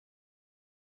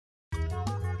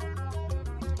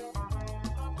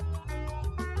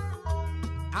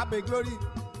Abe glory,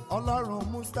 Ọlọ́run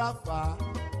Mustapha,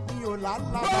 ní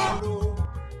Ọ̀làlábàrò,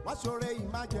 wọ́n ṣoore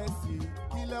emergency.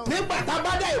 Nígbà tá a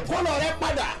bá dá ìkólọ rẹ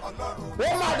padà,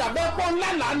 ó máa dàbẹ́ pọ́ ńlá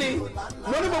lánìí.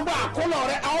 Mo ní gbogbo àkólọ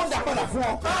rẹ, a ó dà padà fún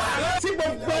ọ. Tí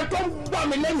gbogbo ẹ tó ń gbọ́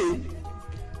mi lẹ́nìí,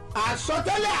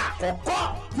 àsọtẹ́lẹ̀ àkọ́kọ́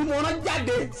tí mo rán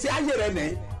jáde sí ayé rẹ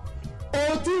nìyí.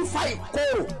 O ti ń fa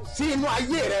ìkorò sí inú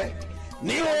ayé rẹ.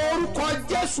 Ní orúkọ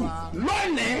Jésù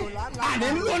lónìí àní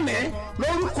lónìí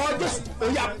lórúkọ Jésù ó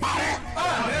yá parẹ́.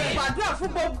 Gbàdúrà fún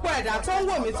gbogbo ẹ̀dá tó ń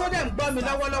wò mí tó dẹ̀ ń gbọ́ mi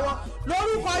lọ́wọ́lọ́wọ́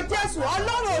lórúkọ Jésù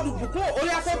Ọlọ́run olùbùkún orí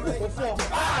afẹ́bùkún fún ọ.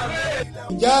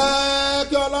 Jẹ́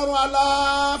kí Ọlọ́run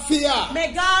àlàáfíà. May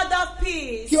God of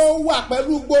peace Kí ó wà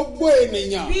pẹ̀lú gbogbo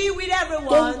ènìyàn be with tó ń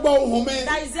everyone gbọ́ ohùn mi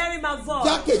that is hearing my voice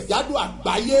jákèjádò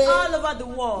àgbáyé all over the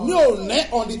world. ní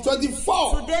òní on the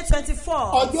 24 Today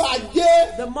 24, ọjọ́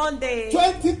ajé the Monday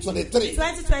 2023.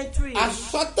 2023.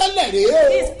 Àsọtẹ́lẹ̀ rèé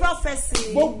This o.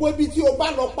 prophecy, Gbogbo ibi tí o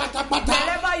bá lọ pátápátá.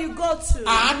 wherever you go to,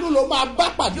 Àánú ló máa bá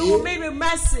pàdé. you will meet with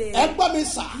mercy. Ẹ gbọ́ mi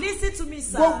sà. Listen to me,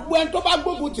 sir. Gbogbo ẹni tó bá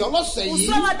gbógun tì ọ́ lọ́sẹ̀ yìí.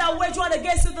 Whosoever that wage war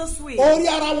against you this week, Orí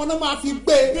ara wọn náà máa fi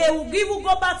gbé. they will give you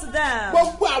go back to them.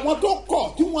 Gbogbo àwọn tó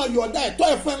kọ̀ tí wọ́n yọ̀ọ̀dá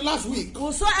ẹ̀tọ́ ẹ̀fẹ́ last week.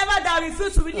 Whosoever that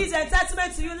refused to release the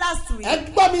entitlement to you last week,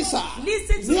 Ẹ gbọ́ mi sà.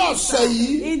 listen to Ní me, ọ̀sẹ̀ sir.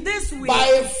 yìí. In this week,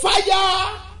 By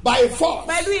fire by force.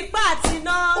 pẹ̀lú ipá àti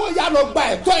iná, Ó yá lọ gba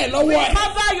ẹ̀tọ́ ẹ̀ lọ́wọ́ ẹ̀.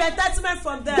 recover your entitlement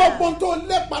from them. Gbogbo tó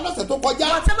lépa lọ́sẹ̀ tó kọjá.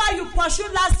 Whatever you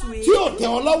pursued last week Tí ò tẹ̀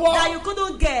ọ́ lọ́wọ́. that you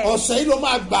couldn't get, Ọ̀sẹ̀ yìí ló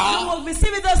máa gbà you á. will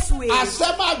receive it this week.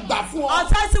 Àṣẹ máa gbà fún ọ.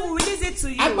 Authority will release it to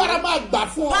you. Agbára máa gbà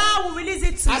fún ọ. Power will release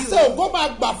it to Àṣẹ you. ògo máa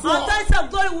gbà fún ọ. Authority of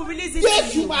glory will release it to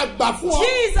Jésù you. máa gbà fún ọ.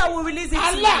 Jesus will release it to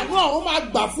Aláàánú you. ọ̀run máa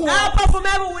gbà fún ọ. Helper from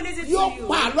heaven will release it to Yóò you.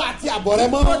 pa àlọ́ àti àbọ̀ rẹ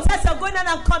mọ́. Protect your going out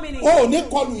and coming in. O ò ní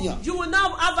kọlù yàn. You will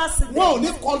not have Wọ́n ò accident.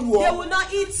 ní kọlù They ọ. will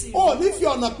not eat you. O ò ní fi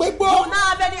ọ̀nà pé gbó. You will not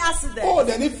have any O ò accident.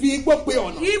 dẹ̀ ní fi igbó pe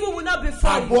ọ̀nà. Evil will not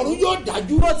befall Àbọ̀rún you. yóò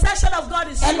dájú. Protection of God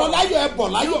is Ẹ sure. lọ láyọ̀ ẹ bọ̀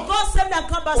You láyọ̀. go save and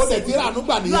come back O dẹ̀ ti rà safe. àánú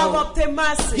gbà You nìyẹn have o. obtained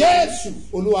mercy. Jésù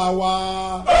Olúwa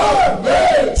wa.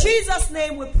 In Jesus'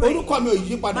 name we pray. Orúkọ mi ò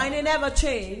yí padà. My name never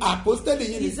changed. Àpọ́stélì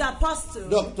yìí ni. He's an apostle.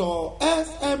 Dr.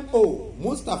 S.M.O.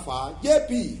 Mustapha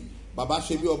J.P.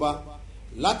 BabaSebioba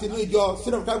láti inú ìjọ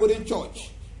City of Christ Golden Church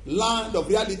Land of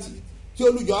Reality tí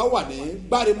olùjọ wà ní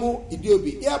Gbárimú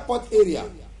Ìdíòbí Airport area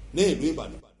ní ìlú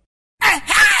Ìbàdàn.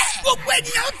 Gbogbo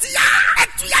ènìyàn ti yá.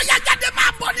 Ẹ̀túyàyà jáde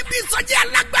máa bọ̀ níbi ìsọjí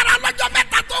alágbára lọ́jọ́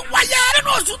mẹ́ta tó ń wáyé.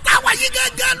 Nínú oṣù táwa yìí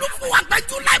gángan ló fún wa pé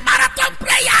July marathon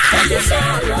prayer. Òṣìṣẹ́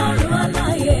Ọlọ́run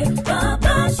aláyé,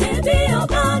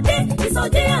 BabaSebioba dé,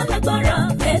 ìsọjí alágbára,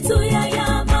 ẹ̀túyàyà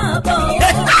máa bọ̀.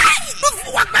 Ló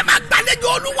fún wa pé máa gbàlejò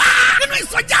Olúwa. Nínú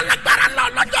ìsọjí alágbára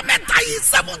lọ́jọ́ mẹ́ta yìí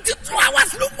 72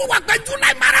 hours ló fún wa pé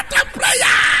July marathon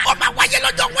prayer. Ó máa wáyé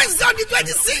lọ́jọ́ Wednesday on the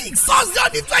 26, Thursday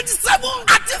on the 27,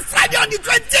 àti Friday on the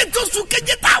 28 oṣù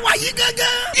keje táwa yìí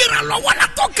gángan. Ìrànlọ́wọ́ la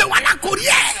tó kẹwàá la kò rí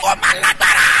ẹ̀. Ó máa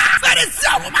lágbára. Fèrèsé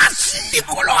ọ̀run máa ṣí.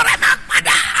 Ìkólọ rẹ̀ máa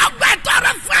padà. Àgbà ẹ̀tọ́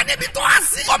rẹ̀ fún ẹ níbi tó wá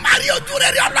sí. Ó máa rí ojú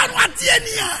rere Ọlọ́run àti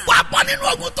ènìyàn. Wà á bọ́ nínú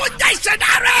ogun tó ń ja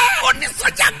ìṣẹ̀dá rẹ̀.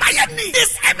 Onísọjí àgbáyé ni.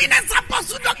 His Eminence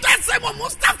Apostle Dr. S.M.O.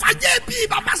 Mustapha J.P.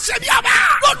 BabaSebioba.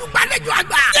 Olùgbàlejò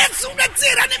àgbà. Jésù retí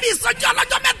rẹ̀ níbi ìsọjí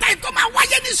ọlọ́jọ́ mẹ́ta ètò máa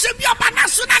wáyé ní Sebioba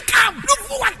National Camp.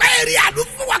 Lùfúwàpẹ́ èrìà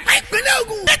Lùfúwàpẹ́ ìpínlẹ̀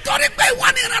Ògùn. Nítorí pé ìwọ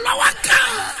ni ìrànlọ́wọ́ kan.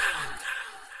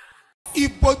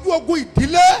 Ìbòjú ogun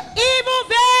ìdílé. Evil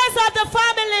veils of the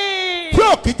family. Tí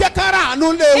ò kì í jẹ́ kára àánú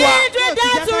lé wa. Hindering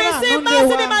them to receive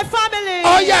mercy in my family.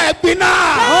 Ọ̀yà ẹ̀gbin náà.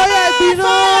 Ọ̀rẹ́ ẹ̀gbin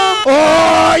náà.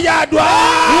 Ọ̀yà àdúrà.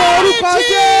 Orúkọ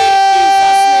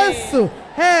Jésù.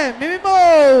 Ẹ̀mí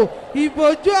mímọ́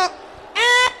ìbòjú.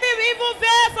 Every evil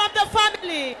veil from the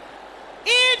family.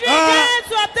 Hindering them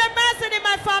to obtain mercy in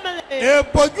my family.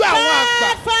 Ìbòjú àwọn àgbà.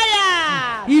 Catch fire.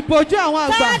 Ìbòjú àwọn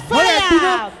àgbà. Catch Ọ̀rẹ́ fire.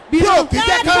 bínú. Tí ò kì í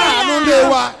jẹ́ kára àánú lé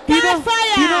wa. Catch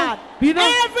fire. Bínú.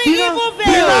 Every Bínú. evil veil.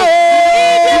 Bínú.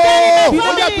 Hindering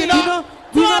Bínú. the Bínú. family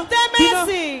to obtain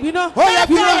mercy. Bínú. Ọ̀yà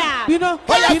bínú. Bínú.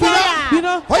 Ọ̀yà bínú.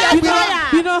 Bínú. Ọ̀yà bínú.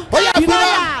 Bínú. Ọ̀yà bínú.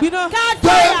 Bínú. Catch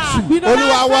Jésù fire.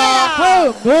 Olúwa wa.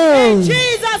 In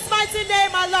Jesus' mighty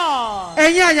name, my Lord.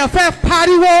 Ẹ̀yin àyànfẹ́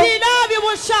pariwo. Beloved, you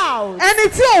will shout. Ẹni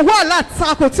tí ò wà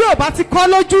látakò tí ò bá ti kọ́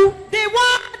lójú. The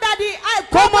one that the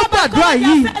Kó mọ́ gbàdúrà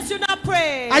yìí. face should not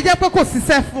pray. A jẹ́ pé kò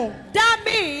ṣiṣẹ́ fún un. That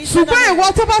means. Ṣùgbọ́n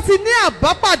ìwọ tó bá ti ní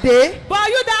àbápàdé But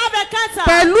you that have a cancer.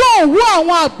 pẹ̀lú òwú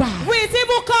àwọn àgbà With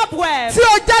evil cobweb. tí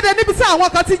ó jáde níbi tí àwọn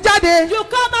kan ti jáde You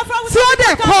come out from. tí ó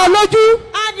dẹ̀ kọ́ ọ lójú.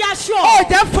 And you are sure. Ó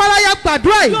jẹ́ faraya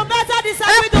gbàdúrà You yìí. better Ẹ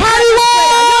decide with the pariwo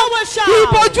prayer. You will shout.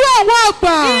 ìbòjú àwọn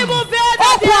àgbà. Evil veil that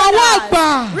Ọkọ̀ àwọn àgbà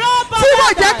tí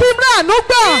wọ́n jẹ́ kí Imranu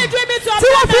gbà tí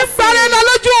wọ́n fi ń parẹ́ lọ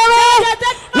lójú ọ̀run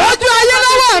lójú ayé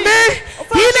lọ́wọ́ mi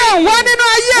ilé ìwọ nínú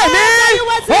ayé mi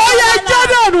ó yẹ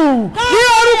jádọ̀nù ní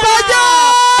orúkọ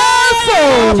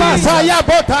Jésù.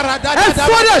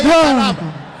 sọ́dọ̀ dùn.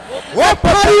 Ó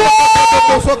pariwo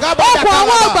ọkọ̀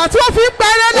àwọn àgbà tí wọ́n fi ń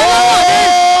pẹ́rẹ́ lọ́wọ́ mi.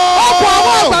 Ọkọ̀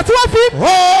àwọn àgbà tí wọ́n fi ń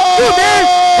dùn mí.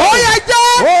 Ó yẹ jẹ́.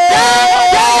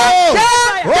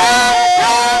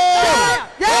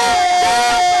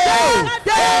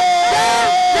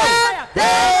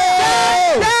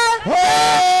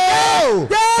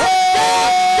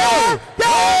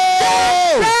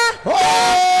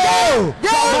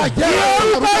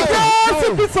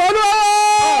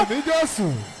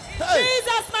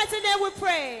 Jesus' mighty name we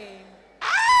pray.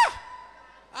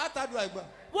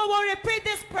 We will repeat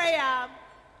this prayer.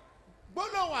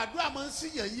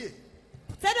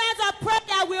 Sentence of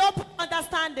prayer will open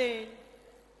understanding.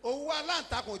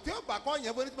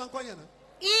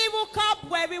 Evil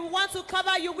cobweb, we want to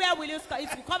cover you. Where will you it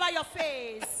will cover your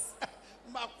face?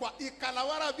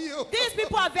 These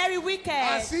people are very wicked. They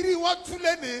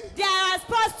are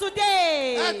exposed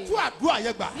today. You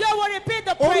will repeat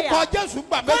the prayer. God,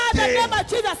 the name of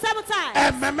Jesus 7 times.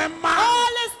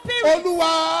 Holy Spirit. No.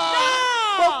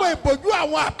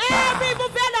 Every evil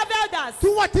veil of elders. They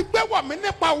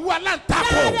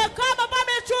come upon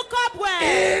me through cobweb.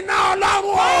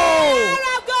 Fire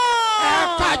of God.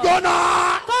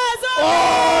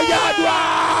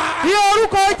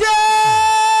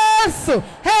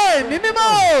 Hey,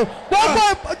 mímímọ́ gbogbo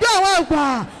ojú àwọn àgbà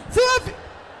tí wọ́n fi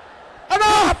ọ̀nà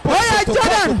ọ̀yà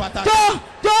Jordan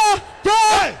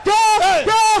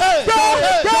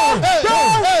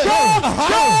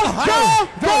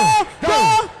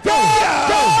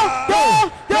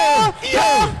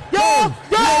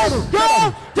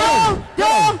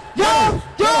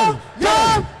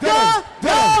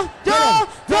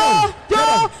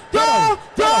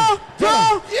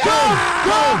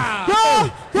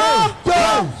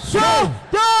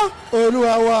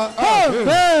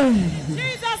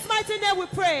Jesus' mighty name we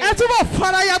pray.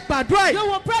 You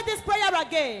will pray this prayer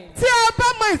again. If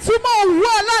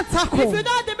you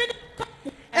know the meaning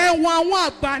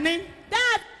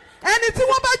that ẹni tí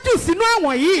wọ́n bá jù sínú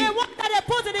ẹ̀wọ̀n yìí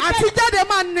àti jáde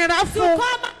máa nira fún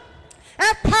ẹ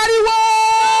pariwo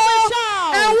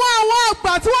ẹ̀wọ̀n àwọn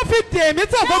àgbà tí wọ́n fi dè mí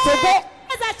tògbótògbó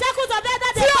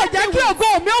tí ò jẹ́ kí ògo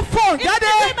mi ó fò jáde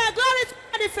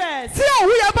tí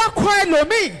òwú yẹn bá kọ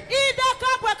ẹlòmíì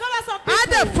á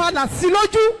dẹ̀ falà sí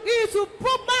lójú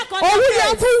òwú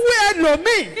yẹn tún wú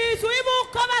ẹlòmíì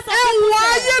ẹ̀wọ̀n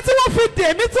ayé tí wọ́n fi dè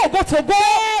mí tògbótògbó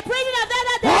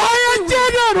ọ̀yẹ́ jẹ́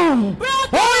dọ̀rọ̀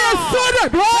ọ̀yẹ́ sọ́dọ̀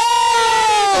dọ̀.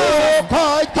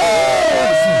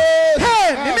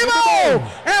 mímímọ́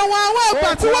ẹ̀wọ̀n àwọn àgbà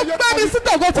tí wọ́n gbé mi sí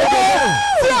tògbótògbó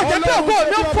tí ò jẹ́ kí ògo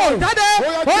mi ó fò jáde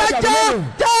ọ̀yẹ́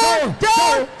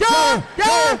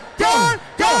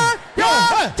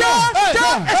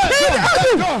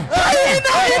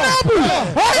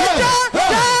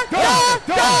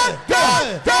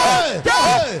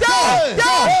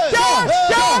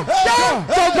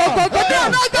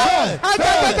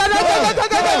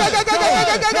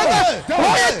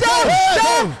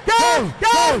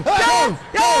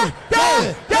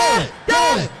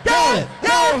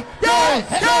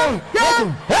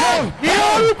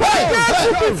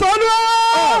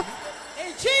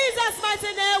In Jesus'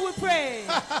 mighty name we pray.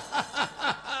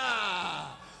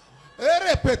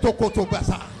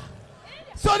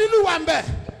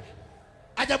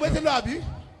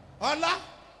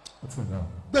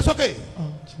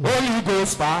 Holy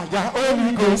Ghost fire,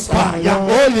 Holy Ghost fire,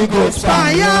 Holy Ghost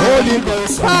fire, Holy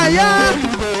Ghost fire,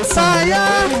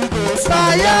 Holy Ghost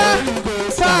fire,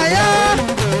 fire,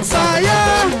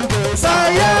 fire,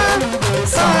 fire,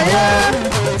 fire,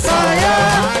 fire,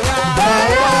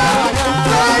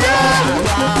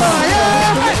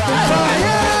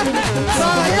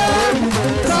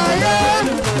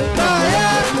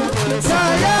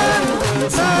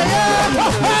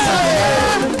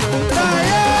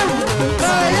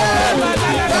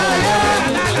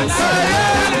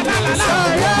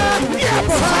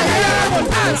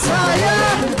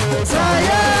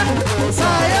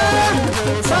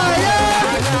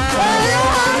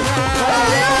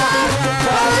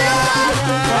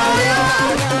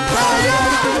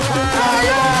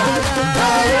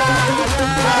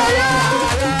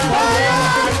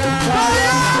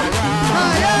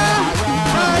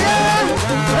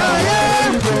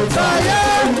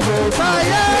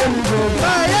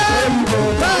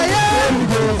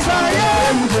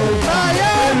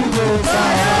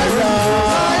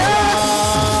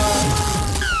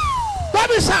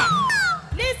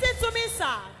 Listen to me,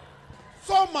 sir.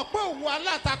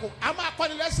 I'm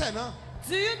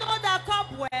Do you know that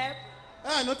cobweb?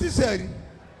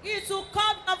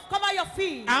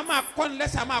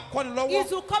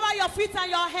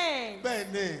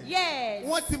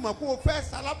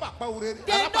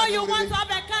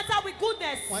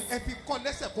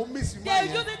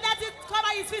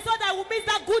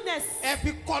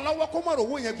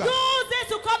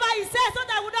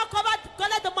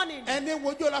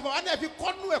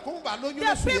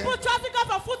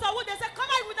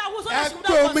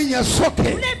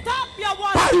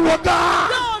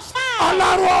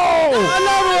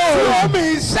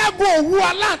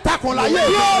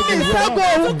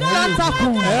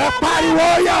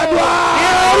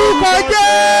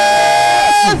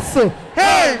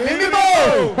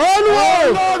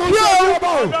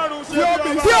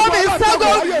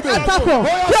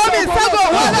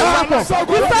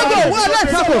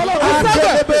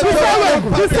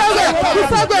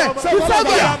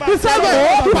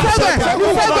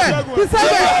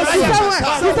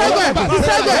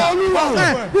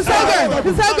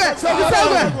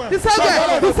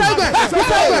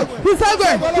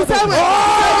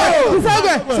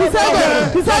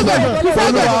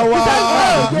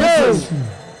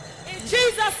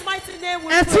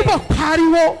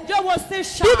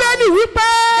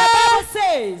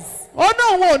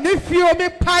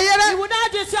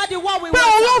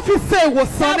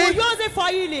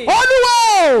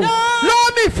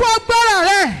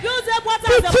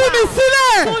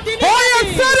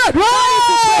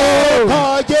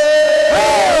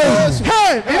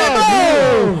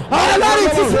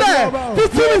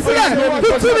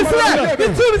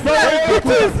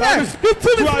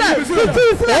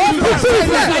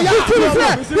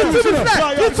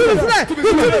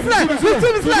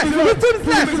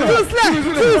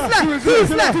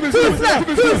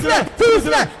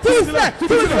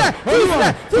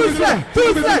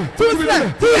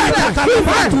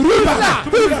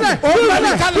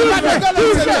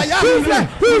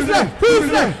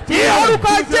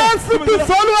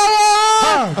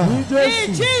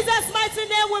 In Jesus' mighty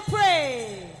name we pray.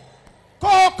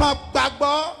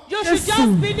 You should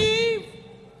just believe.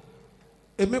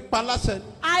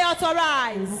 I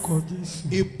authorize.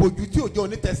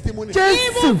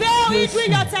 Evil veil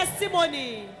hindering your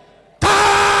testimony.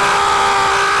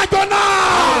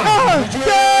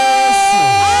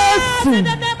 In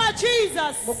the name of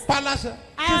Jesus,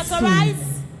 I authorize.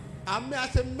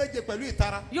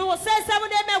 You will say 7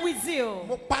 amen with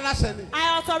zeal.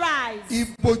 I authorize.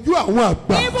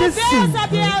 Evil veils of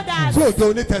the elders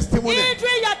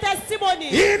hindering your testimony.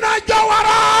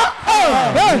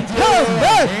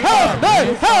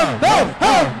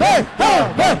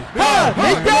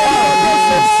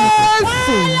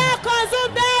 Fire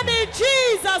consume them in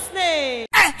Jesus' name.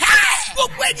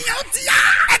 Gbogbo ènìyàn ti yá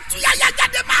ẹtúyáyá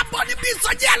jáde máa bọ̀ níbi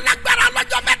ìsọjí alágbára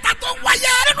lọ́jọ́ mẹ́ta tó ń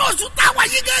wáyé nínú oṣù táwa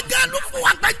yìí gángan ló fún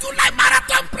wa pẹ́ July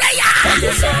marathon prayer.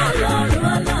 Òjíṣẹ́ Ọlọ́run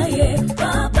aláyé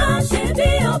bàbá ṣe bí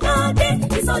ọba dé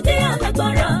ìsọjí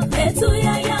alágbára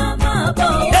ẹtúyáyá máa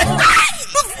bọ̀.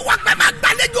 Ló fún wa pẹ́ máa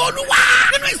gbàlejò Olúwa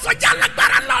nínú ìsọjí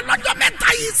alágbára lọ́jọ́ mẹ́ta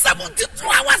yìí 72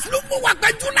 hours ló fún wa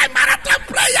pẹ́ July marathon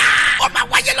prayer. Ó máa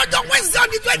wáyé lọ́jọ́ Wednesday on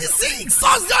the 26,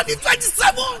 Thursday on the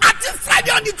 27 àti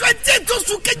Friday on the 28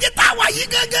 oṣù keje táwa yìí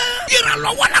gángan.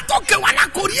 Ìrànlọ́wọ́ látọ̀ kẹwàá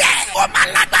lákòrí ẹ̀. Ó máa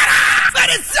lágbára.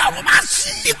 Fèrèsé ọ̀run máa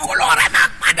ṣí. Ìkóló rẹ̀ máa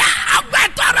padà. Àgbẹ̀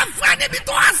ẹ̀tọ́ rẹ̀ fún ẹ níbi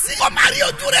tó wá sí. Ó máa rí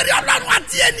ojú rere Ọlọ́run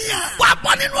àti ènìyàn. Wà á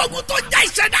bọ́ nínú ogun tó ń jẹ́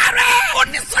ìṣẹ̀dá rẹ̀.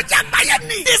 Onísọjí àgbáyé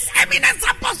ni. His Eminence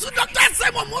Apostle Dr.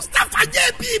 S.M.O. Mustapha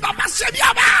J.P.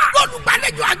 BabaSebioba.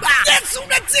 Olùgbàlejò àgbà. Jésù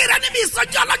retí rẹ̀ níbi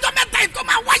ìsọjí ọlọ́jọ́ mẹ́ta ètò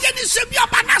máa wáyé ní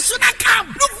Sebioba National Camp.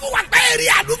 Lúfúwàpẹ́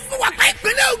èrìà Lúfúwàpẹ́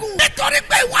ìpínlẹ̀ Ògùn. Nítorí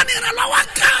pé ìwọ ni ìrànlọ́wọ́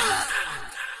kan.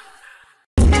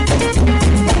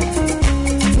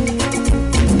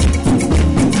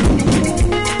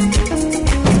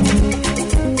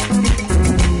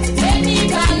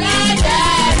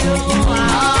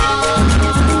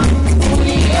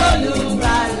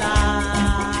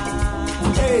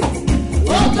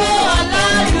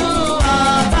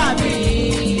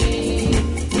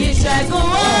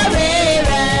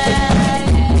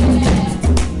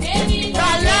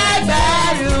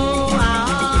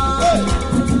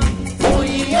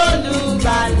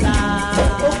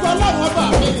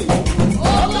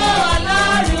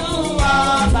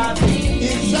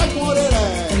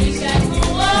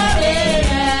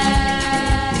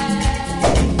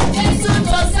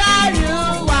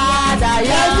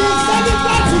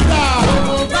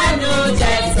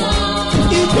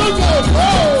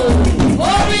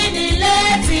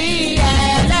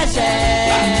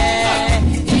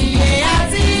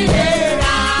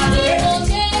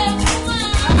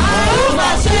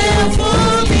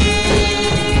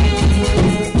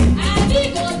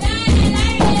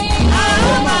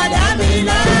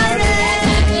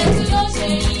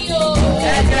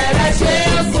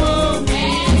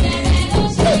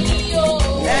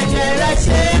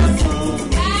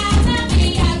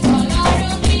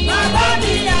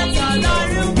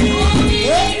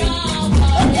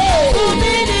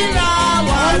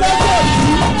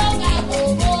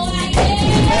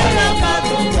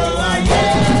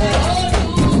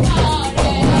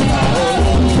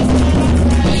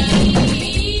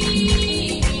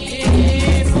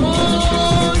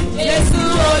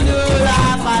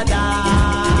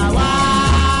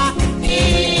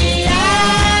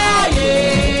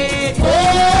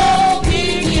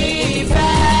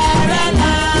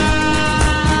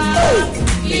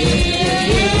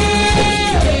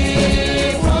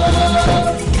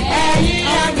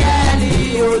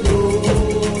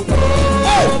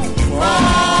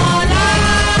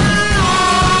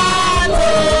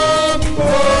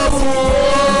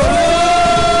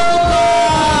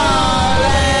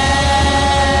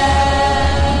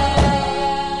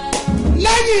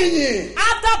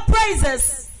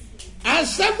 Jesus.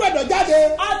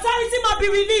 Authority must be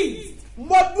released. I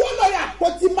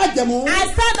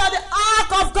stand on the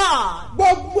ark of God.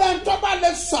 Whosoever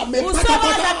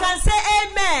that can say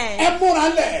amen,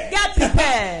 get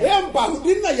prepared. In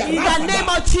the name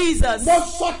of Jesus, I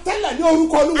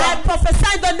prophesy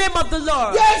in the name of the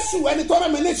Lord.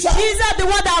 Jesus, the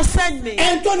one that sent me,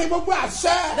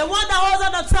 the one that holds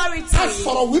an authority,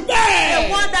 the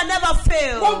one that never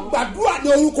fails.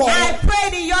 I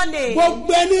prayed in your name.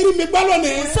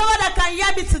 Whosoever that can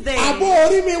hear me today,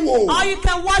 or you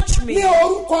can watch me, in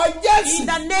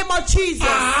the name of Jesus, the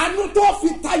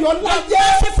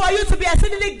mercy for you to be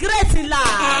exceedingly great in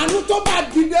life,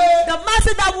 the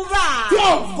mercy that will rise,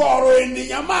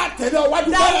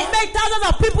 that will make thousands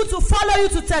of people to follow you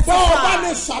to testify.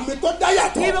 If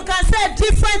you can say a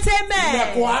different amen,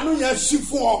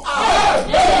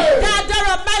 that door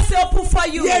of mercy open for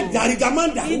you, in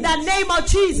the name of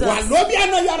Jesus, in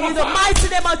the mighty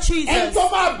name of Jesus.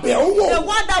 The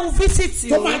one that will visit you,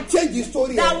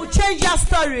 that will change your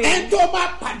story,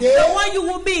 the one you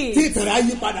will meet,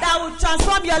 that will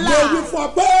transform your life, and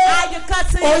you can't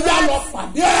say that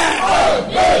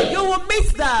you will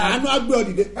meet them.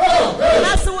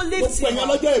 That's who will lift you.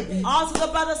 Also the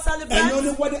brothers celebrate,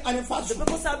 the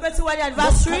people celebrating wedding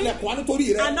anniversary,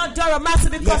 and not door of mercy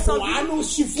because of you. Door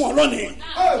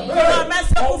of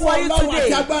mercy open for you today.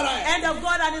 End of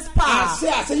God and His power,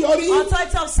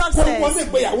 authority of success.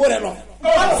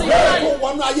 Once in your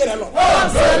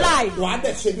life,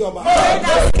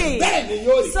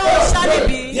 so shall it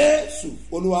be. In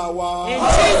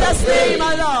Jesus' name,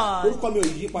 my Lord.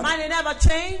 Mine never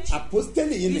change.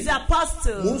 He's an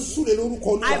apostle.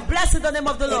 I bless in the name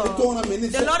of the Lord.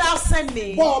 The Lord has sent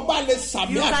me. You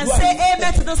can say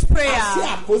amen to this prayer.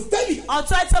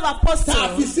 Authority of apostle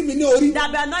that be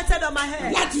anointed on my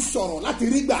head to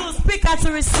speak and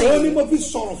to receive.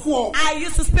 I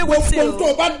used to speak with you.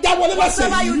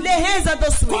 Whenever you lay hands on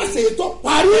this week, before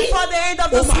the end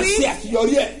of this week, you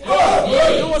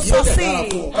will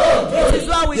succeed. It is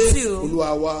well with you.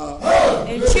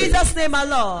 In Jesus' name, my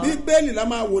Lord. We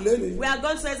are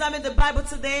going to examine the Bible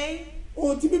today.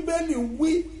 What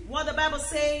the Bible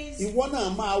says, you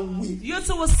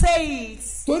too will say it.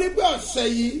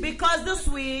 Because this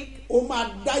week,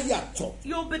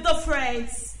 you'll be different.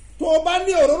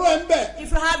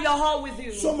 If you have your heart with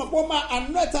you, you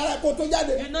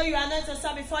know you anoint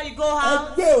yourself before you go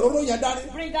out.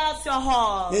 Bring out your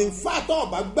heart. In fact,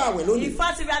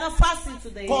 if you are not fasting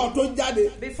today,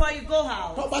 before you go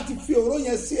out,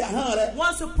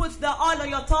 once you put the oil on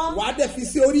your tongue, you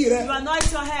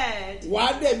anoint your head. You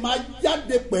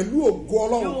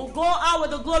will go out with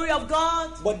the glory of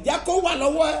God. But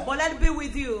let it be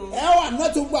with you. You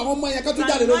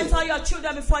anoint all your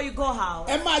children before you go out.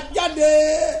 You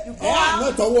go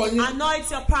out, anoint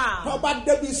your palm.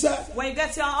 When you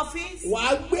get to your office, you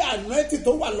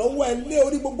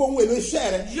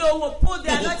will put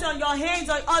the anointing on your hands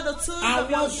or all the tools of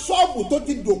your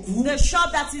the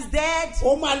shop that is dead. You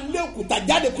will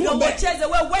chase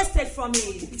away wasted from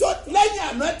it.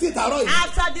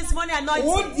 After this morning anointing,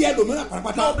 there will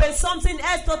be something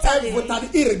else totally. In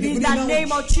the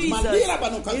name of Jesus, in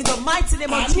the mighty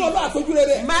name of Jesus,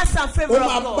 mercy and favor of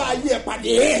God.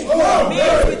 Meet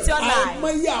with your life.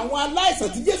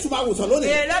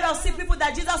 A lot of sick people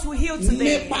that Jesus will heal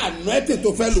today. Through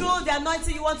the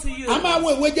anointing you want to use. We will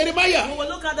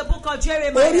look at the book of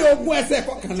Jeremiah,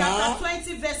 chapter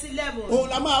 20, verse 11.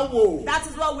 That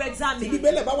is what we examine. If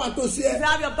you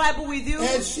have your Bible with you,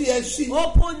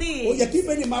 open it. You're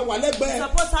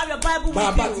supposed to have your Bible with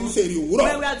you.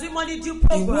 When we are doing money due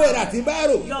program,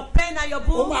 your pen and your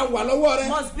book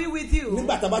must be with you. When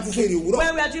we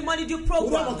are doing money due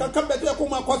program,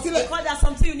 because there's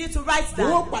something you need to write down.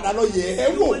 You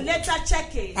will later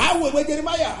check it.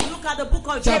 Look at the book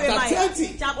of Jeremiah,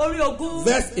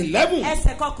 verse 11.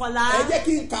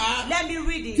 Let me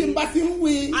read it.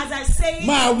 As I say it,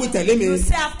 you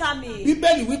say after me. The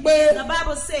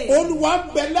Bible says, Olúwa ń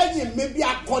bẹ lẹ́yìn mi bí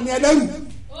akọni ẹlẹ́rù.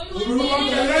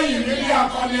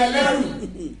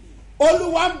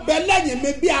 Olúwa ń bẹ lẹ́yìn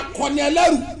mi bí akọni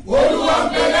ẹlẹ́rù.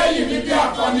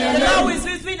 The Lord is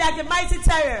with me like a mighty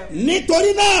terror.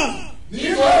 Nítorí náà.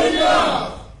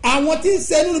 Àwọn tí ń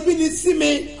ṣe inúnibíni sí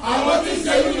mi.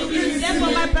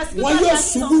 Wọ́n yóò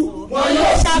ṣubú.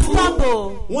 They shall stumble.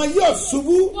 Wọ́n yóò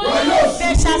ṣubú.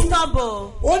 They shall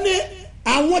stumble. Ó ní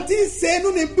àwọn tí ń ṣe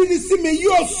inúnibíni sí mi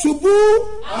yóò ṣubú.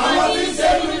 Àwọn tí ń ṣe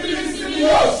inúnibíni sí mi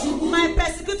yóò ṣubú. My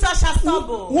persecutor shall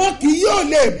stumble. Wọ́n kì yóò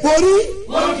lè borí.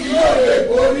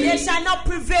 They shall not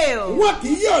prevail. Wọ́n kì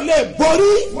yóò lè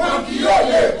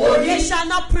borí. They shall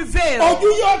not prevail. Ojú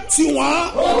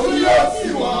yóò tì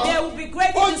wọ́n. They will be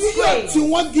great disgrace.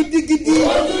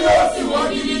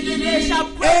 They shall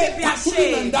pray be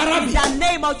ashamed in the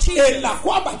name of Jesus. In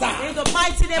the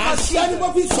mighty name of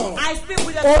Jesus. I speak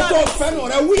with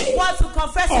authority. What to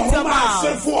confess with your mouth.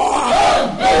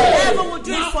 Heaven will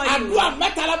do it for you. We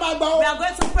are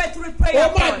going to pray through prayer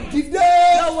point. You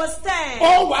will stand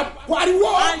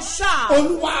and shout,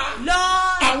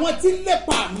 Lord,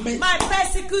 my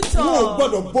persecutor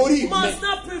must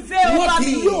not prevail over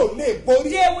me.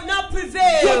 They will not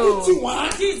prevail.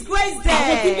 Disgrace them.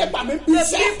 The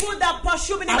people that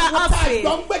pursue me in my office,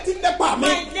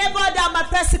 my neighbor that my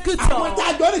persecutor,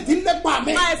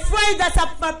 my friend that's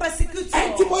my persecutor,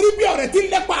 the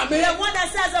one that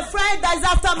says a friend that is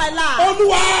after my life.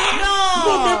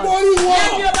 No,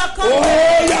 let me overcome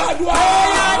them.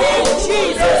 In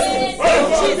Jesus, in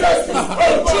Jesus,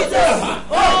 in Jesus.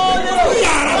 Oh,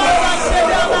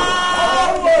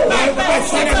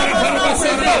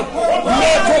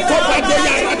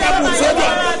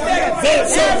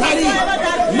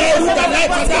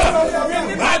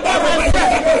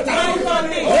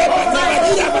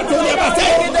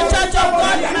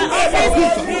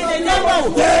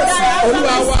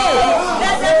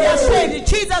 in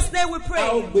Jesus' name we pray.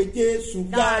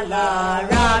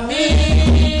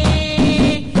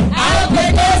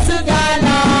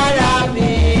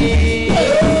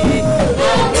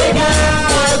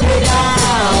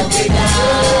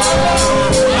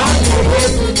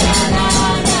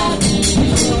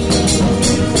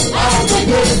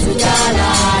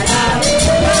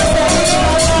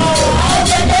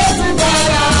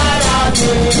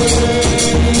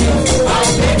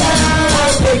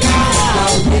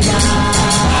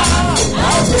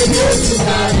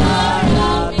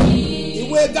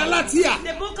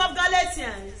 The book of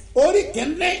Galatians,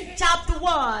 chapter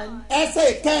 1,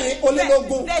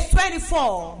 verse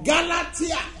 24.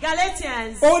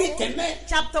 Galatians,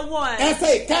 chapter 1,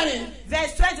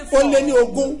 verse 24.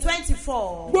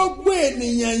 24.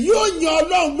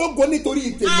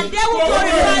 And they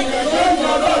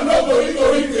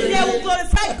will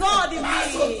glorify God in me.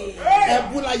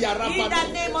 In the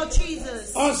name of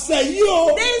Jesus.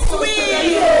 This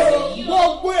week,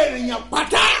 all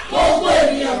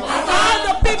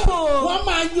the people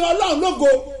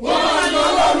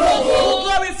will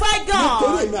glorify God.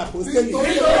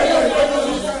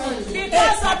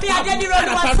 Because of the identity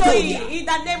in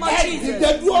the name of Jesus.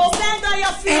 Stand on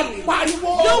your feet.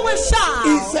 You will shout.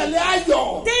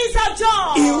 These are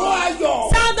joy.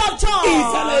 Sound of joy.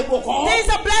 These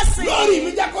are blessings.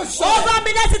 Over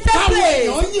me, let it take place.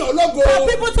 For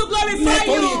people to glorify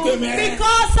you.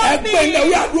 Because of me.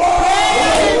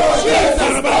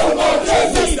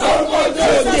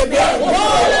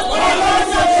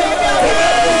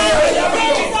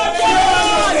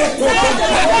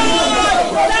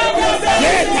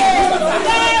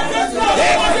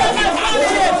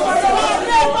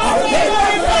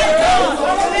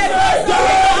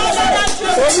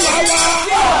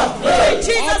 In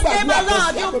Jesus' name,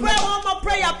 Lord, you pray one more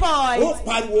prayer point.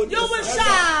 You will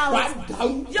shout.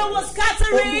 You will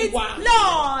scatter it.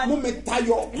 Lord,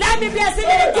 let me be a sin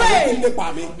in the grave.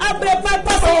 I pray my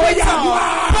persecutor.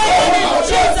 Pray in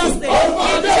Jesus' name.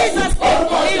 In Jesus' name.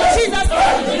 In Jesus'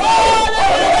 name. Lord,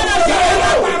 let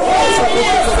me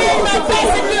see my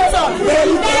persecutor.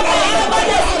 Never ever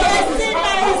let me see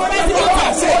my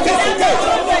persecutor.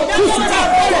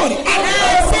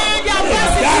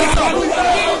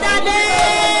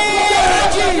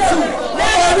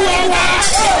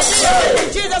 In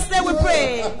Jesus' name we pray.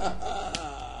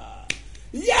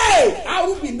 I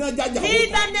will be in the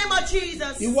name of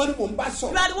Jesus. You are the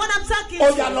one I'm talking to.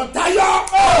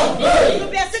 You'll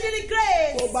be sitting in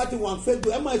grace. If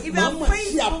you are free,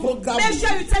 make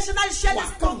sure you intentionally share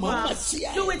this program.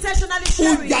 You intentionally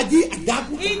share it.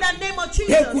 In the name of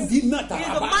Jesus. In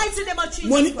the mighty name of Jesus.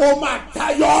 You'll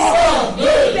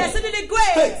be sitting in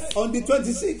grace. On the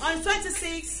 26th. On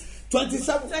 26th.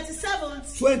 27,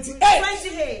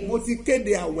 28.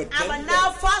 I'm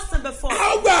now fasting before. We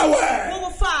will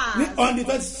fast on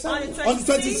the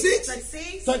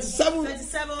 26, 27,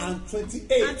 and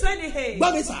 28.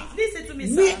 Listen to me,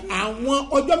 sir.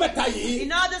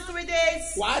 In all these 3 days,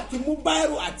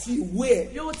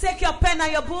 you will take your pen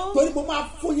and your book.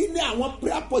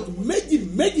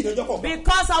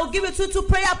 Because I will give you two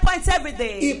prayer points every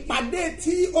day.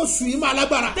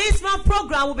 This month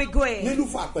program will be great.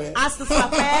 As to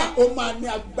prepare,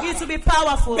 it will be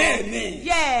powerful.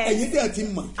 Yes.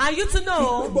 And you to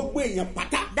know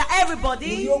that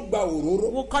everybody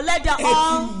will collect their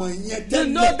own. You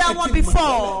know that one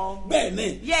before.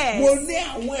 Yes.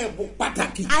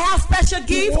 I have special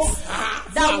gifts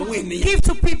that will give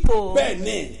to people.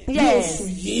 Yes.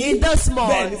 In this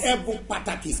month.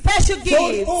 Special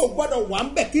gifts.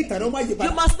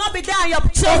 You must not be there and your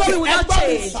children will not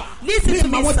change. Listen to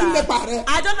me, sir.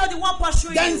 I don't know the one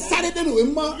pursuing you. Let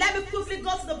me quickly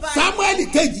go to the Bible. 2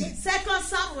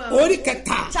 Samuel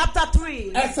chapter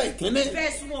 3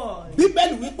 verse 1. The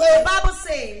Bible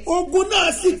says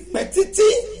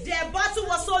their battle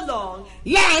was so long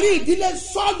between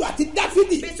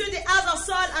the house of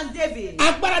Saul and David.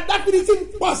 But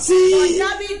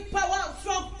David power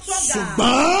stronger.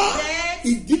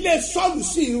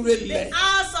 The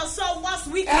house of Saul was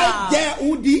weaker. In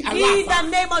the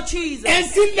name of Jesus. The one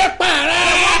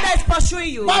that is pursuing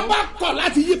you,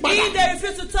 if they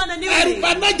refuse to turn a new way, in the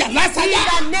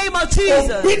name of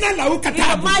Jesus, in the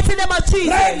mighty name of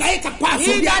Jesus, in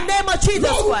the name of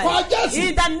Jesus Christ,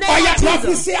 in the name of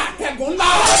Jesus, you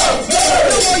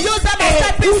will use them as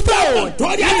stepping stone. In the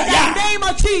name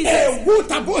of Jesus, in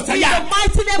the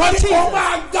mighty name of Jesus,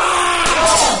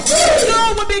 you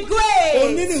will be great.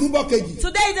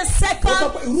 Today is the second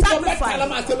sacrifice. I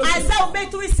said we'll make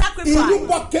 3 sacrifices.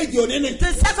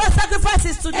 The second sacrifice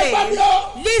is today.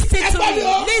 Listen to me.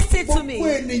 Listen to me.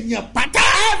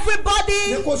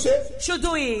 Everybody should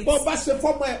do it. If you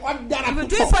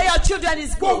do it for your children,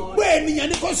 it's good.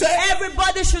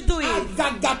 Everybody should do it.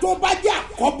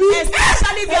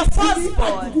 Especially if you're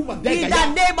firstborn. In the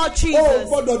name of Jesus.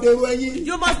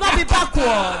 You must not be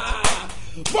backward.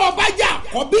 If you are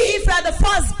the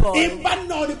firstborn,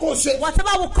 whatever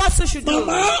will cost you should do.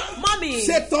 Mommy, make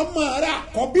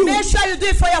sure you do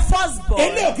it for your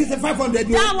firstborn.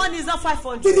 That one is not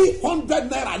 500. 300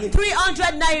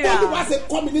 naira. That was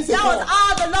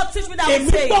all the Lord teach me that I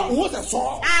will say. I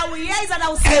will hear it and I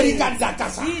will say it. In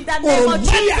the name of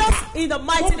Jesus, in the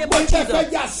mighty name of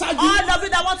Jesus. All of you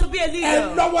that want to be a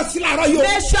leader,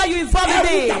 make sure you involve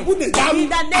me. In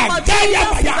the name of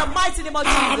Jesus, in the mighty name of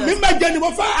Jesus.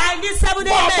 I need 7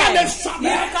 amen. You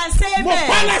can say amen. I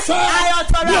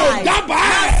authorize. I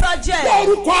suggest.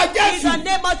 In the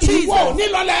name of Jesus.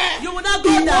 You will not go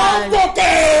down. Amen.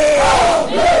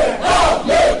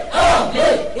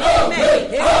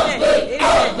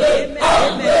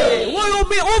 We will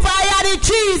be over in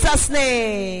Jesus'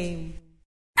 name.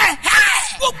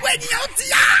 Gbogbo ènìyàn ti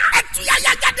yá. Ẹ̀túyà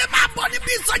jáde máa bọ̀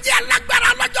níbi ìsọjí alágbára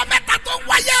lọ́jọ́ mẹ́ta tó ń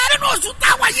wáyé. Nínú oṣù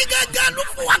táwa yìí gángan ló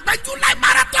fún wa pé July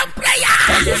marathon prayer.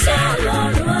 Òṣìṣẹ́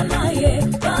Ọlọ́run aláyé,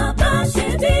 bàbá ṣe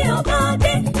bí ọba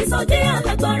dé. Ìsọjí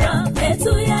alágbára,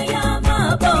 ẹ̀túyà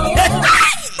máa bọ̀.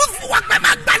 Ló fún wa pé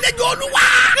máa gbàlejò Olúwa.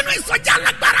 Nínú ìsọjí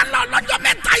alágbára lọ́jọ́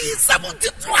mẹ́ta yìí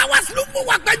 72 hours ló fún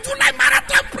wa pé July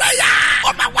marathon prayer. Ó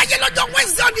máa wáyé lọ́jọ́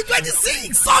Wednesday on the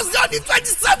 26, Thursday on the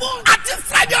 27, àti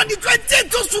Friday on the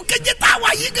 28 oṣù keje táwa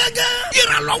yìí gángan.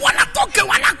 Ìrànlọ́wọ́ la tó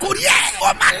kẹwàá la kò rí ẹ̀. Ó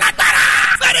máa lágbára.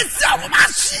 Fèrèsé ọ̀run máa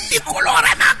ṣí. Ìkólọ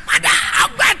rẹ̀ máa padà.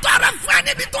 Ọgbà ẹ̀tọ́ rẹ̀ fún ẹ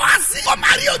níbi tó wá sí. Ó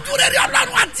máa rí ojú rere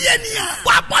Ọlọ́run àti ènìyàn.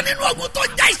 Wà á bọ́ nínú ogun tó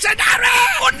já ìṣẹ̀dá rẹ̀.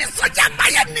 Onísọjí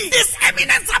àgbáyé ni. His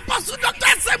Eminence Apostle Dr.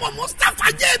 S.M. Mustapha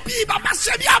J.B.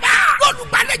 BabaSebioba.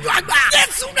 Olùgbàlejò àgbà.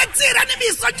 Jésù retí rẹ̀ níbi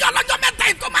ìsọjí ọlọ́jọ́ mẹ́ta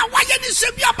ètò máa wáyé ní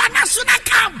Sebioba National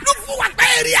Camp. Lùfúwàpẹ́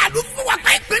èrìà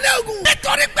Lùfúwàpẹ́ ìpínlẹ̀ Ògùn.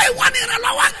 Nítorí pé ìwọ ni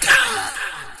ìrànlọ́wọ́ kan.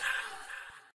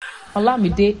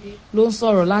 Ọlámídé ló ń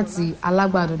sọ̀rọ̀ láti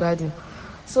Alágbàdo dájú.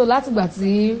 So látìgbà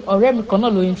tí ọ̀rẹ́ mi kan náà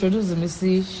ló introduce mi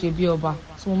sí Sebioba,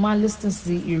 so mo máa listen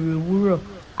sí ìrì òwúrọ̀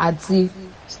àti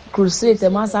crusade tẹ̀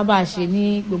máa sábà ṣe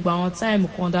ní gbogbo àwọn time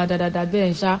kan dáadáa bẹ́ẹ̀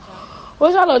ń ṣá. Ó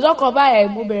ṣàlọ́jọ́ kan báyìí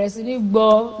mo bẹ̀rẹ̀ sí ní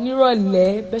gbọ́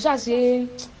nírọ̀lẹ́ bẹ́ẹ̀ ṣàṣe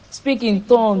speak in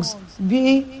tongues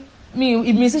bí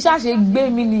mi sí ṣàṣe gbé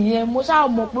mi nìyẹn. Mo ṣáà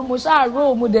mọ̀ pé mo ṣáà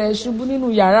rò mo dẹ̀ ṣubú nínú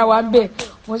yàrá wa bẹ́ẹ̀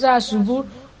mo ṣáà ṣubú.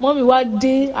 Mọ́mí wá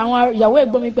dé àwọn ìyàwó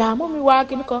ẹ̀gbọ́n mi pé mọ́mí wá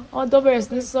kíní kan wọ́n tó bẹ̀rẹ̀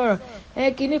sí ní sọ̀rọ̀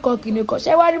kíní kan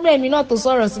ṣé wá rí mẹ́mí náà tó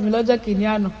sọ̀rọ̀ sí mi lọ́jọ́ kìíní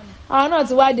àná. Àwọn náà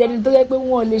ti wá di ẹni tó yẹ pé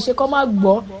wọn ò lè ṣe kọ́ má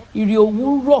gbọ́ ìrì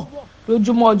òwúrọ̀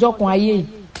lójúmọ́ ọjọ́ kan ayé yìí.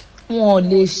 Wọn ò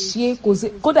lè ṣe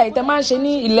kódà ìtẹ́ máa ń ṣe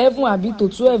ní 11 àbí tó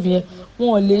 12 yẹn wọn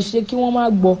ò lè ṣe kí wọ́n má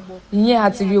gbọ́ ìyẹn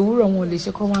àti ìrì òwúrọ̀ wọn ò lè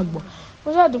ṣe kọ́ má gbọ́. Mo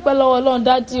ṣàdúpẹ́ lọ́wọ́ Ọlọ́run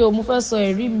dádì o, mo fẹ́ sọ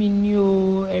ẹ̀rí mi ni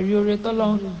o, ẹ̀rí oore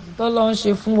tọ́lọ́run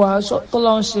ṣe fún wa,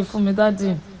 tọ́lọ́run ṣe fún mi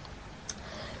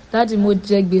dádì mo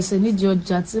jẹ gbèsè nídìí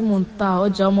ọjà tí mò ń ta,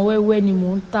 ọjà ọmọ wẹ́wẹ́ ni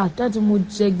mò ń ta. Dádì mo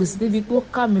jẹ gbèsè débi pé ó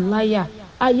kà mí láyà,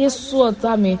 ayé sú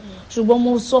ọ̀tá mi, ṣùgbọ́n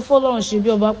mo sọ fọ́lọ́run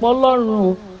Sebioba pé Ọlọ́run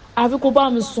o, àfi kó bá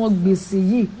mi san gbèsè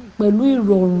yìí pẹ̀lú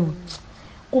ìrọ̀rùn.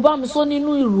 kó bá mi sọ nínú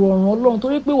ìrọ̀rùn Ọlọ́run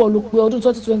torí pé wọ́n ló pe ọdún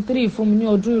 2023 fún mi ní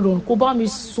ọdún ìrọ̀rùn kó bá mi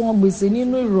san gbèsè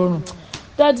nínú ìrọ̀rùn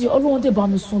dáàdì Ọlọ́run dẹ̀ bá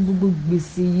mi san gbogbo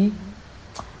gbèsè yìí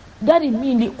dáàdì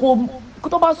mi ni kó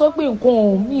tó bá sọ pé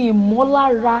nǹkan mi mọ́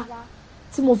lára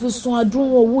tí mo fi san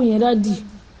adúrún owó yẹn dáàdì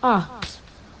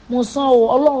mo san o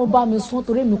Ọlọ́run bá mi san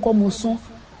torí èmi kọ́ mo san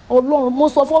Ọlọ́run mo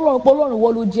sọ fún Ọlọ́run pé Ọlọ́run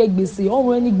wọ́n ló jẹ gbèsè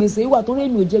ọ̀run ẹni gbèsè ìwà torí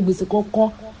èmi ò jẹ gbèsè kankan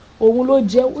òun ló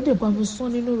jẹ ó dẹ̀ bá mi san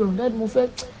nínú ìrọ̀rùn dáàdì mo fẹ́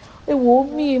èwo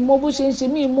mi mọ bó ṣe ń ṣe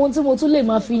mi mọ tí mo tún lè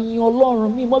máa fi yin Ọlọ́run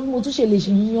mi mọ bí mo tún ṣe lè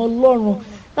ṣe yin Ọlọ́run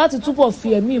láti túbọ̀ fi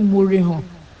ẹ̀mí ìmoore hàn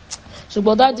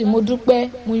ṣùgbọ́n dáàdì mo dúpẹ́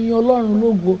mo yin Ọlọ́run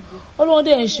lógo Ọlọ́run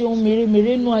dẹ̀ ń ṣe ohun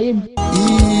mèremère nínú ayé mi.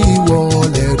 ìwọ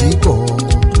lè rí bọ̀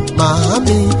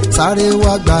màámi sáré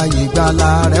wá gba ìgbàlà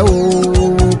rẹ o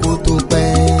kó tó pẹ́.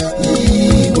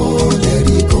 ìwọ lè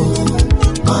rí bọ̀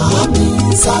màámi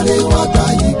sáré wá gba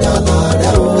ìgbàlà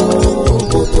rẹ o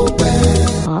kó tó pẹ́.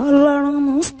 Ọlọ́run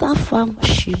Mustapha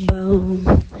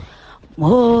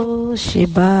mo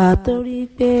ṣèbà torí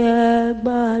pé ẹ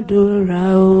gbàdúrà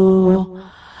o.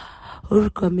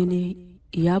 Orúkọ mi ni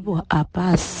Ìyábọ̀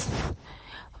Abbas.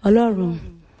 Ọlọ́run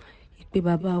ìpè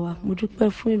bàbá wa mo dúpẹ́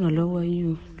fún ìrànlọ́wọ́ yín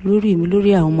o lórí mi lórí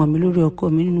àwọn ọmọ mi lórí ọkọ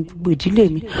mi nínú gbogbo ìdílé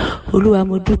mi Olúwa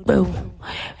mo dúpẹ́ o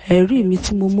ẹ̀rí mi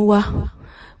tí mo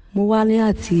mú wá ní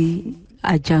àti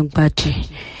Àjàngbàdì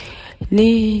ní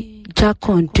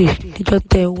Jákàndé níjọ́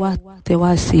tẹ wá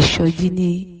sí ìsọjí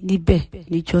níbẹ̀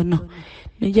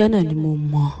níjọ́ náà ni mo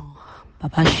mọ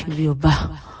BabaSebioba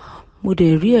mo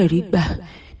dẹ̀ rí ẹ̀rí gbà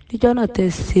níjọ́ náà tẹ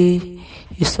ṣe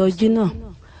ìsọjí náà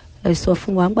ẹ sọ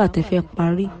fún wa nígbà tẹ fẹ́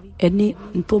parí ẹni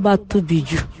tó bá tóbi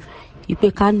jù ìpè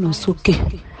ká nà sókè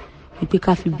ìpè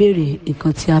ká fi béèrè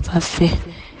nǹkan tí a bá fẹ́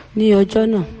ní ọjọ́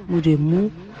náà mo dẹ̀ mú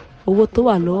owó tó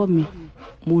wà lọ́wọ́ mi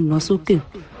mo nà sókè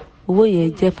owó yẹn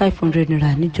jẹ́ 500 naira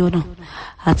níjọ́ náà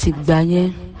àti ìgbà yẹn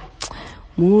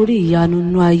mo ń rí ìyanu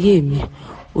nínú ayé mi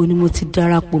ó ní mo ti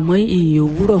darapọ̀ mọ́ ìyìn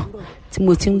òwúrọ̀ tí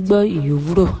mo ti ń gbọ́ ìyìn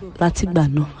òwúrọ̀ látìgbà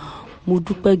náà mo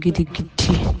dúpẹ́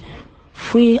gidigidi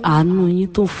fún àánú yín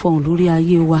tó ń fọhùn lórí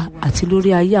ayé wa àti lórí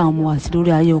ayé àwọn ọmọ àti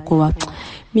lórí ayé ọkọ wa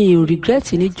mi ò regret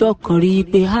níjọ́ kan rí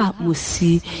pé mo sì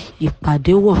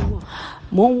ìpàdé wọ̀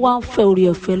mo ń wá fẹ́ orí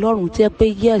ọ̀fẹ́ lọ́rùn tí ẹ pé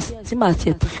yes tí màá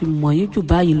tiẹ̀ tó fi mọ̀ yín jù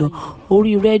báyìí lọ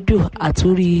orí rédíò àti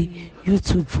orí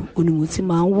YouTube ni mo ti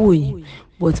máa ń wò yín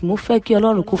but mo fẹ́ kí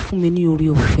Ọlọ́run kó fún mi ní orí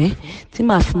ọ̀fẹ́ tí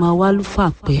màá fi máa wá lúfà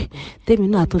pẹ́ tèmi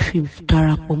náà tó fi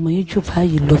darapọ̀ mọ́ yín jù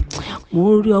báyìí lọ mo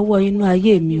ń rí ọwọ́ inú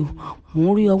ayé mi o mo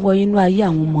ń rí ọwọ́ inú ayé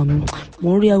àwọn ọmọ mi mo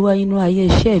ń rí ọwọ́ inú ayé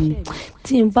iṣẹ́ mi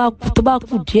tí tó bá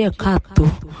kù díẹ̀ káàtó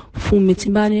fún mi tí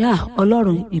bá ní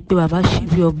Ọlọ́run ìpè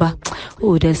BabaSebioba ó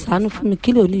dẹ̀ ṣàánú fún mi kí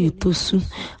ló ní ètò sùn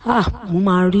mo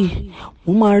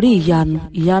máa rí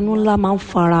ìyanu ńlá máa ń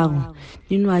farahàn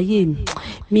nínú ayé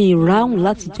mi ìráhùn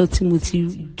látijọ́ tí mo ti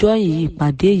jọyìn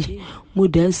ìpàdé yìí mo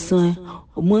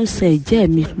ń san ẹ̀jẹ̀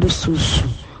mi lóṣooṣù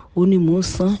ó ní mò ń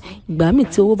san ìgbà míì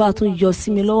tí owó bá tún yọ sí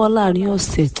mi lọ́wọ́ láàrin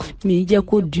ọ̀sẹ̀ mi jẹ́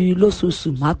kó di lóṣooṣù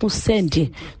màá tún sẹ́ǹdì ẹ̀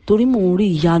torí mò ń rí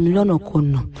ìyanu lọ́nà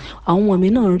kọ̀nà àwọn ọmọ mi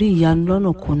náà ń rí ìyanu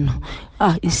lọ́nà kọ̀nà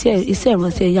iṣẹ́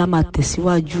ìránṣẹ́ ya máa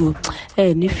tẹ̀síwájú o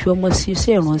ẹ ní fi ọmọ sí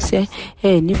iṣẹ́ ìránṣẹ́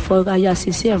ẹ ní fọ aya sí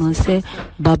iṣẹ́ ìránṣẹ́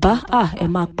bàbá ẹ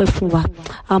máa pẹ́ fún wa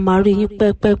a máa rí yín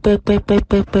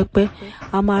pẹ́pẹ́pẹ́pẹ́pẹ́pẹ́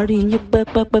a máa rí yín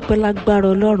pẹ́pẹ́pẹ́pẹ́ lágbára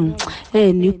Ọlọ́run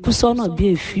ẹ ní kú sọ́nà bí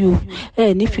èéfì o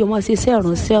ẹ ní fi ọmọ sí iṣẹ́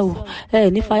ìránṣẹ́ o ẹ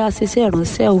ní fàyà sí iṣẹ́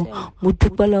ìránṣẹ́ o mo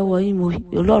dúpẹ́ lọ́wọ́ yín mo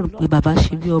Ọlọ́run pé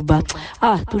BabaSebioba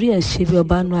torí ẹ̀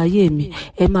Sebioba nú ayé mi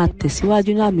ẹ máa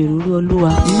tẹ̀síwájú ní àmì ìrúrí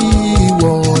Olúwa.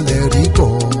 ìwọ lè rí bọ̀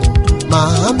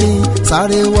màámi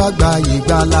sáré wá gba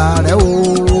ìgbàlà rẹ o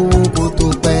kó tó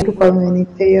pẹ́. orúkọ mi ni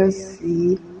Tóyọ̀sí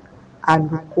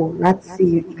Àlùkò láti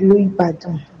ìlú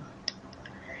Ìbàdàn.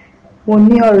 mo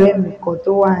ní ọ̀rẹ́ mi kan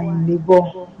tó wà ní labour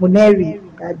mo nẹ́rìí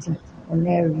dájì mo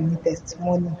nẹ́rìí ní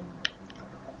testimony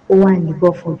ó wà ní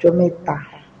labour fún ọjọ́ mẹ́ta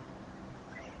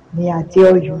ní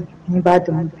Adé-Ọ̀yọ́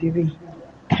nìbàdàn obìnrin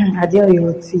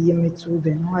Adé-Ọ̀yọ́ ti Yẹmẹtu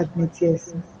ibẹ̀ náà admit ẹ̀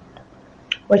sí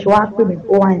wọ́n ṣe wá pè mí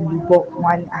ó wà ní labour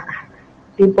wọn ní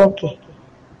labour kẹ̀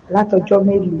látọjọ́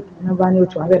mélòó ní bá ní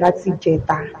oṣù abẹ́ láti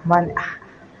ìjẹta wọn ní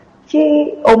ṣé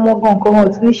ọmọ gan-an wọn ò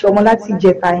ti ní ṣe ọmọ láti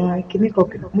ìjẹta yẹn kíní kan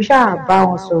mo ṣáà bá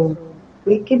wọn sọ̀rọ̀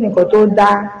pé kí nìkan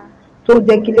tó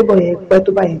jẹ́ kí labour yẹn pẹ́ tó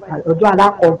bá yẹn pa ọdún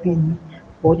alákọ̀ọ́bí ni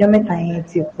ọjọ́ mẹ́ta yẹn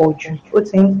ti pọ̀ jù ó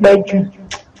ti ń pẹ́ jù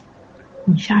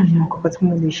mo ṣáà ní ọkọ̀ tí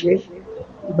mo lè ṣe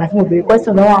ìgbà tí mo bèrè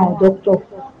question lọ́wọ́ àwọn dókítà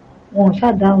wọn ò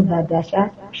ṣáà dáhùn dáadáa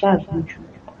ṣáà lójú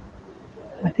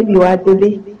àtìbí wa délé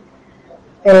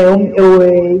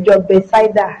ìjọ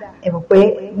Bethsaida ẹ̀mọ̀ pé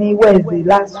ní Wednesday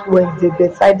last Wednesday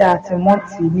Bethsaida àti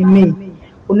mọ́ǹtì ní May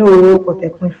ó ní òróró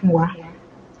pọ̀tẹ́pín fún wa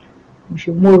mo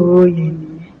ṣe mú òróró yẹn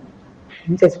nìyẹn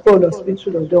mo tẹ̀sí pọ̀ lọ hospital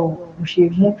lọ́dọ̀ mo ṣe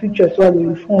mú picture tó wà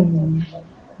lórí fóònù mi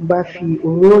mo bá fi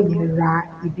òróró yẹn ra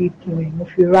ibi ikùn ẹ̀ mo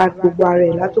fi ra gbogbo ara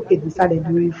ẹ̀ látòkè désàlẹ̀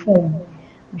lórí fóònù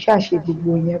mo ṣàṣe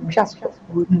gbogbo yẹn mo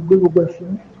gbé gbogbo ẹ̀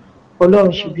fún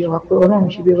ọlọ́run ṣe bí ọba pé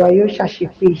ọlọ́run ṣe bí ọba yóò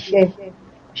ṣàṣepé iṣẹ́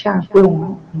ṣáà ń pè wọ́n mò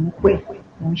ń pè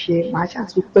mò ń ṣe màá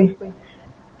ṣàtúpè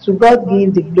to God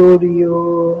give the glory o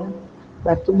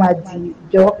gbà tó máa di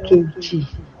ọjọ́ kejì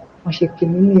wọ́n ṣe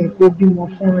kìíní nìyẹn pé ó bímọ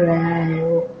fúnra ẹ̀ o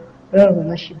ọlọ́run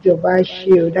bàbá ṣe bí ọba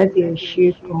ṣe o dáàdì ẹ̀ ṣe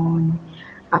gan-an ni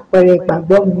àpẹẹrẹ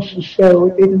ìgbàgbọ́ mi ṣiṣẹ́ o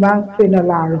pé tí bá ń pè náà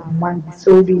láàárọ̀ mo máa ń gbé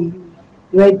sórí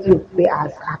rédíò pé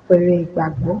àpẹẹrẹ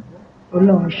ìgbàgbọ́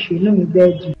ọlọ́run ṣe inú mi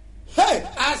bẹ́ẹ̀ dùn.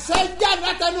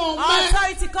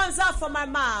 Authority comes out from my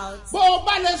mouth.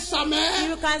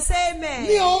 You can say amen.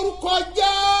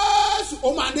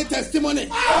 Testimony. You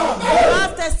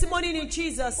have testimony in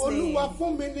Jesus' name.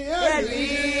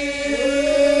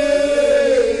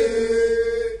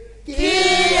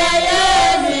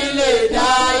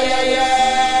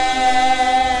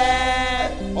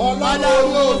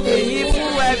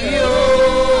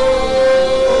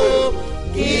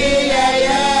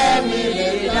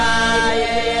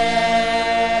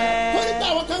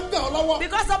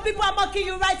 People are mocking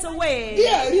you right away.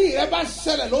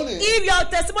 If your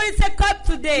testimony take up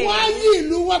today, they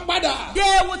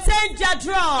will change their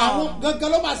drum.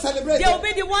 They will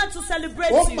be the one to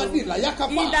celebrate you. In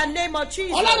the name of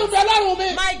Jesus.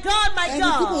 My God,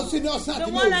 the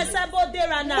one I said both day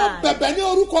and night. I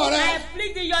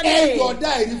plead in your name.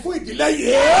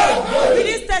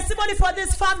 Release testimony for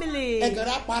this family.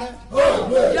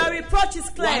 Your reproach is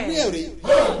clear. We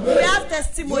have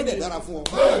testimony.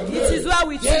 It is well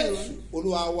with you.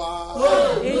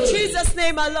 In Jesus'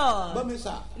 name, my Lord.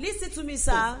 Listen to me,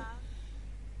 sir.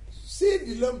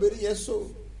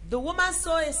 The woman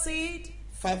sowed a seed.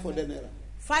 500 naira.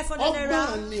 500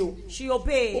 naira. She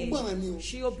obeyed.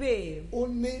 She obeyed.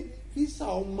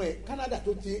 Canada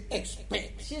to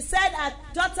expect. She said her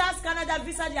daughter's Canada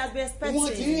visa they have been expecting.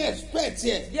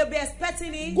 They'll be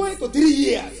expecting it. Going to 3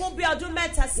 years.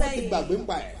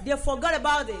 They forgot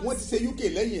about it.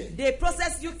 They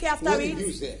processed UK after it.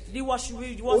 They was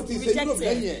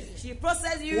rejected. She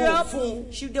processed Europe.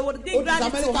 They would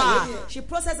grant it to her. She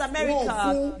processed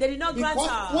America. They did not grant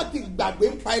her.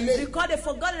 Because they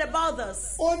forgot about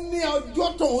us. She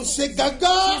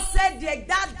said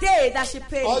that day that she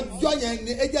paid.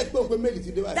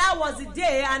 That was the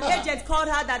day an agent called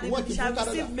her that they shall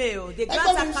receive mail. They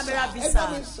grant her camera visa.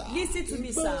 Listen to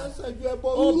me, sir.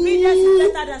 Obedience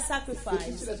is better than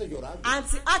sacrifice.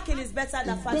 Anti-acting is better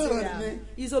than failure.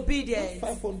 Is obedience.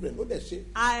 500 naira.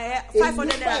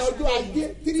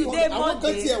 Today,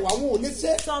 Monday,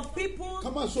 some people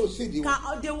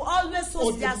they will always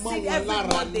sow their seed every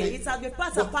Monday. It has been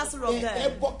part and parcel of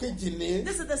them.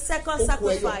 This is the second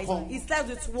sacrifice. It's left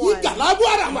with one. In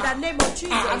the name of Jesus,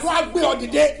 the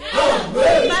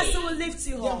master will lift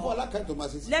you up.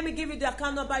 Let me give you the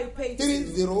account number you pay.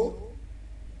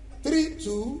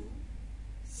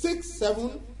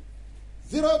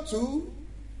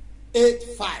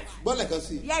 3032670285.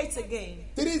 Yeah, it's again.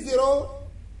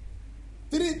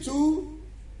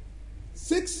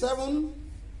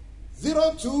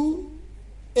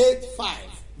 3032670285.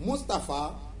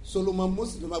 Mustafa Solomon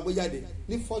Muslim Aboyade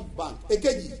ni First Bank.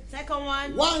 Ekeji. Second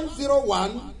one.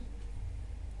 101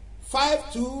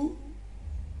 52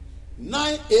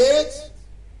 98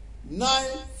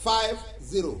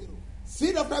 950.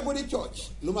 Seed of Agony Church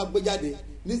Loma Aboyade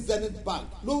ni Zenith Bank.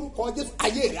 Lórúkọ Jésù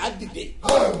ayé rẹ̀ á dìde.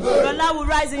 Your life will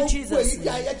rise in Jesus'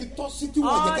 name.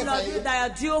 All of you that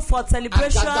are due for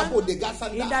celebration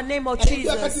in the name of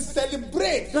Jesus.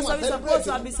 Those of you supposed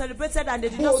to have been celebrated and they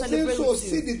did not celebrate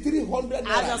with you.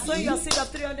 As you're sowing your seed of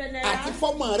 300 naira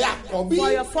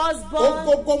for your firstborn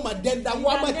in the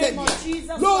name of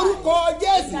Jesus. Lórúkọ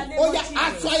Jésù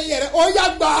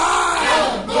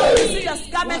you see your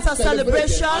garments of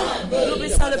celebration. You'll be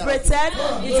celebrated.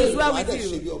 It is well with you.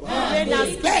 So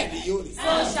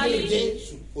shall it be.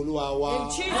 In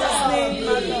Jesus' name,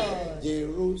 my Lord.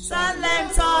 Jerusalem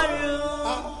toru,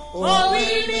 orí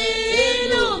mi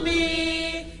inú mi,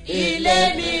 ilé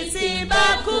mi ti bá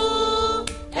kú,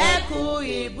 ẹkú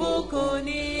ìbùkún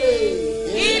ni,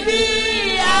 ibi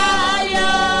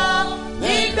ayọ̀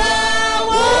nígbà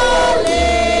wo lè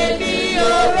mi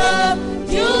ọ̀rọ̀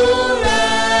jùlọ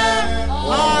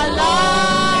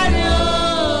ọlọ́run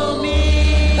mi.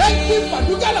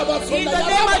 In the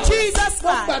name of Jesus.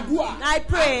 slide. I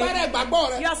pray.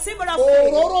 Your symbol of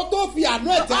faith. All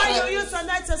you use to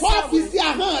anoint yourself with.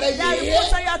 That you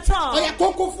put on your tongue.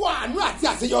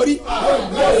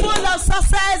 Full of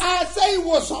success.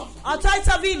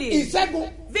 Authority of healing.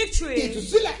 Victory,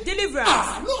 deliverance,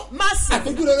 mercy, and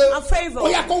favor.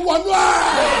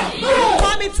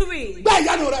 Come into it.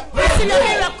 Receive your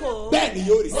miracle.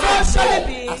 So shall it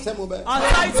be.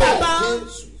 Authority abound.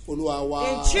 In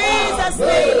Jesus'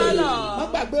 name, my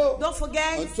Lord. Don't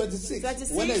forget. On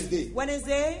 26,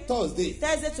 Wednesday, Thursday,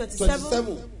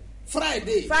 27.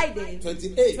 Friday,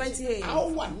 28.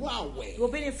 We'll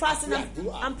be in fasting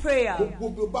and prayer.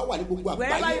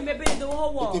 Wherever you may be in the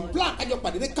whole world. Plan,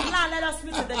 let us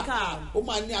meet in the camp. It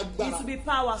will be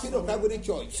powerful.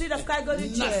 Seed of Christ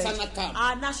Golden Church.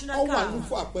 Our national camp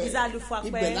is at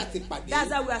Lufakwe.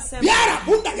 That's how we assemble. In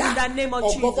the name of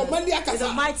Jesus. In the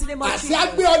mighty name of Jesus.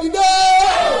 Authority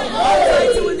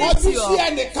will lift you up.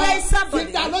 Praise somebody.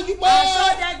 And show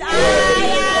that I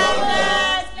am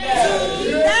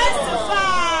blessed.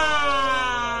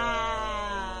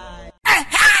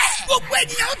 Gbogbo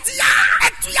ènìyàn ti yá.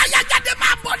 Ẹ̀túyà yá jáde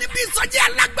máa bọ̀ níbi ìsọjí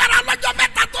alágbára lọ́jọ́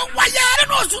mẹ́ta tó ń wáyé.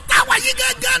 Nínú oṣù táwa yìí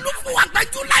gángan ló fún wa pé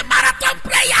July marathon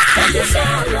prayer. Òṣìṣẹ́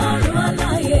Ọlọ́run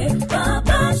aláyé,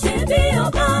 bàbá ṣe bí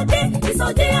ọba dé.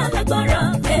 Ìsọjí alágbára,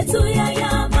 ẹ̀túyà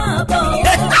yá máa bọ̀.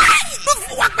 Ló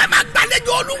fún wa pé máa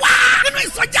gbàlejò Olúwa. Nínú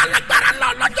ìsọjí alágbára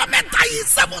lọ́jọ́ mẹ́ta yìí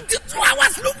 72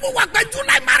 hours ló fún wa pé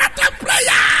July marathon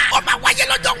prayer. Ó máa wáyé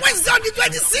lọ́jọ́ Wednesday on the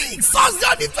 26, Thursday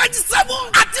on the 27,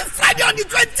 àti Friday on the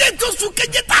 28 oṣù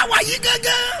keje tá a wà yìí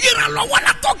gángan. Ìrànlọ́wọ́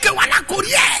la tó ké wa la kò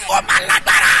rí ẹ̀. Ó máa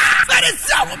lágbára.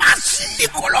 Fèrèsé ọ̀run máa ṣí.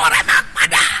 Ìkólọ́ rẹ̀ máa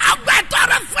padà. Àgbà ẹ̀tọ́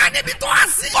rẹ̀ fún ẹ níbi tó wá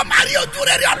sí. Ó máa rí ojú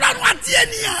rere Ọlọ́run àti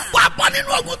ènìyàn. Wà á bọ́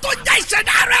nínú ogun tó já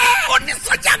ìṣẹ̀dá rẹ̀.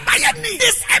 Onísọjí àgbáyé ni.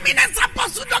 His Eminence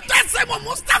Apostle Dr. S.M.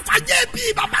 Mustapha J.B.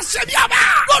 BabaSebioba.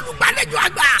 Olùgbàlejò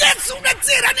àgbà. Jésù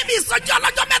retí rẹ̀ níbi ìsọjí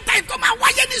ọlọ́jọ́ mẹ́ta ètò máa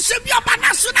wáyé ní Sebioba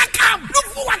National Camp.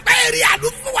 Lùfúwàpẹ́ èrè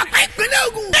àlùfúwàpẹ́ ìpínlẹ̀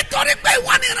Ògùn. Nítorí pé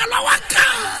ìwọ ni ìrànlọ́wọ́